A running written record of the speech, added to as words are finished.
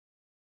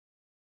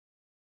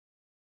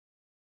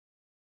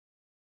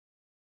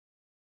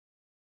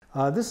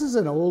This is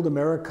an old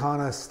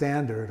Americana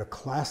standard, a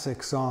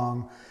classic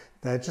song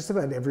that just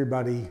about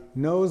everybody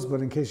knows,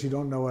 but in case you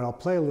don't know it, I'll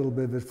play a little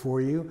bit of it for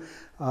you.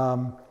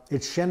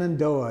 It's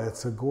Shenandoah.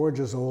 It's a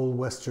gorgeous old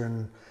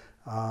Western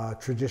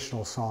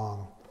traditional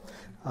song.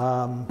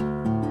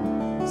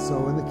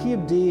 So in the key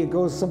of D, it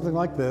goes something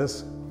like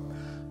this.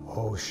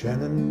 Oh,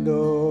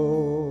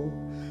 Shenandoah,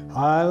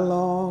 I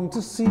long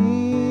to see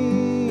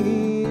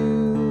you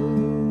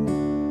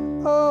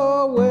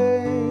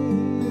away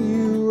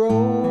you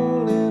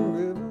rolling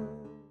river.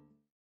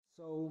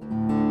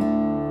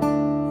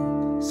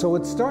 So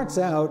it starts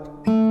out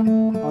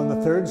on the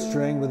third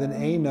string with an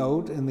A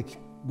note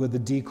with the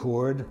D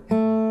chord,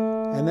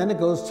 and then it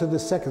goes to the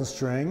second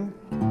string.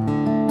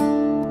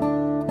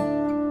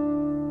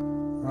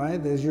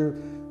 Right, there's your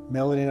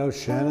melody note,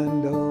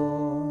 Shenandoah.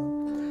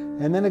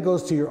 And then it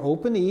goes to your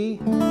open E,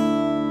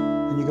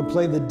 and you can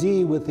play the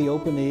D with the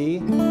open E,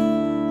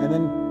 and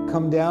then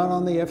come down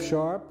on the F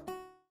sharp.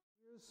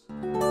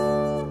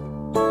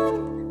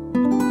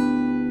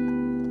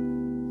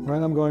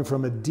 Right, I'm going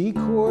from a D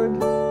chord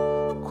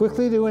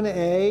quickly to an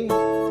A,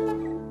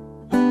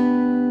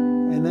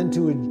 and then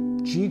to a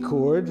G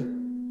chord.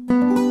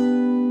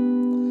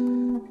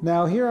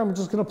 Now here I'm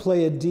just going to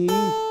play a D,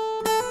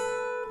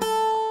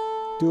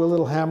 do a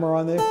little hammer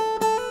on there.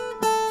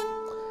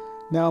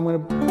 Now I'm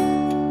going to,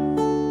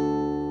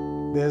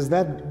 there's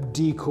that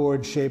D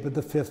chord shape at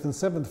the 5th and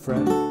 7th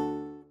fret.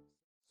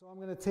 So I'm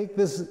going to take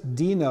this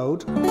D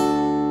note,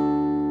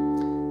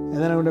 and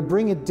then I'm going to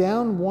bring it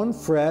down 1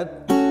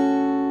 fret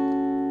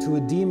to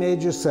a D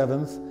major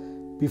 7th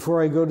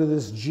before I go to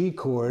this G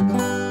chord.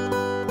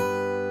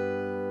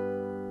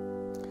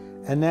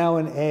 And now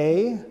an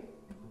A.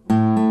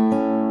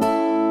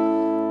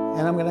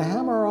 And I'm going to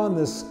hammer on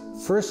this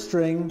first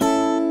string,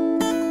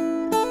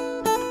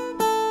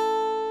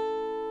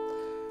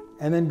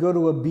 and then go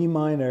to a B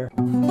minor.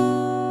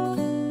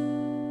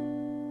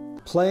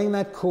 Playing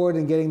that chord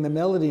and getting the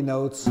melody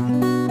notes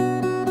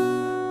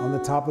on the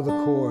top of the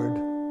chord.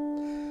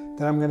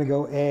 Then I'm going to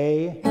go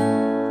A,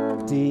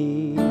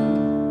 D,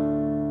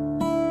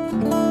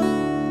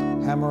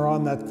 hammer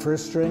on that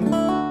first string.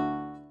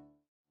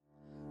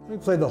 Let me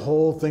play the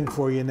whole thing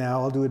for you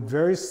now. I'll do it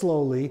very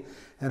slowly,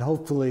 and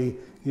hopefully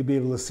you'll be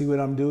able to see what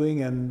I'm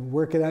doing and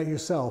work it out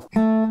yourself.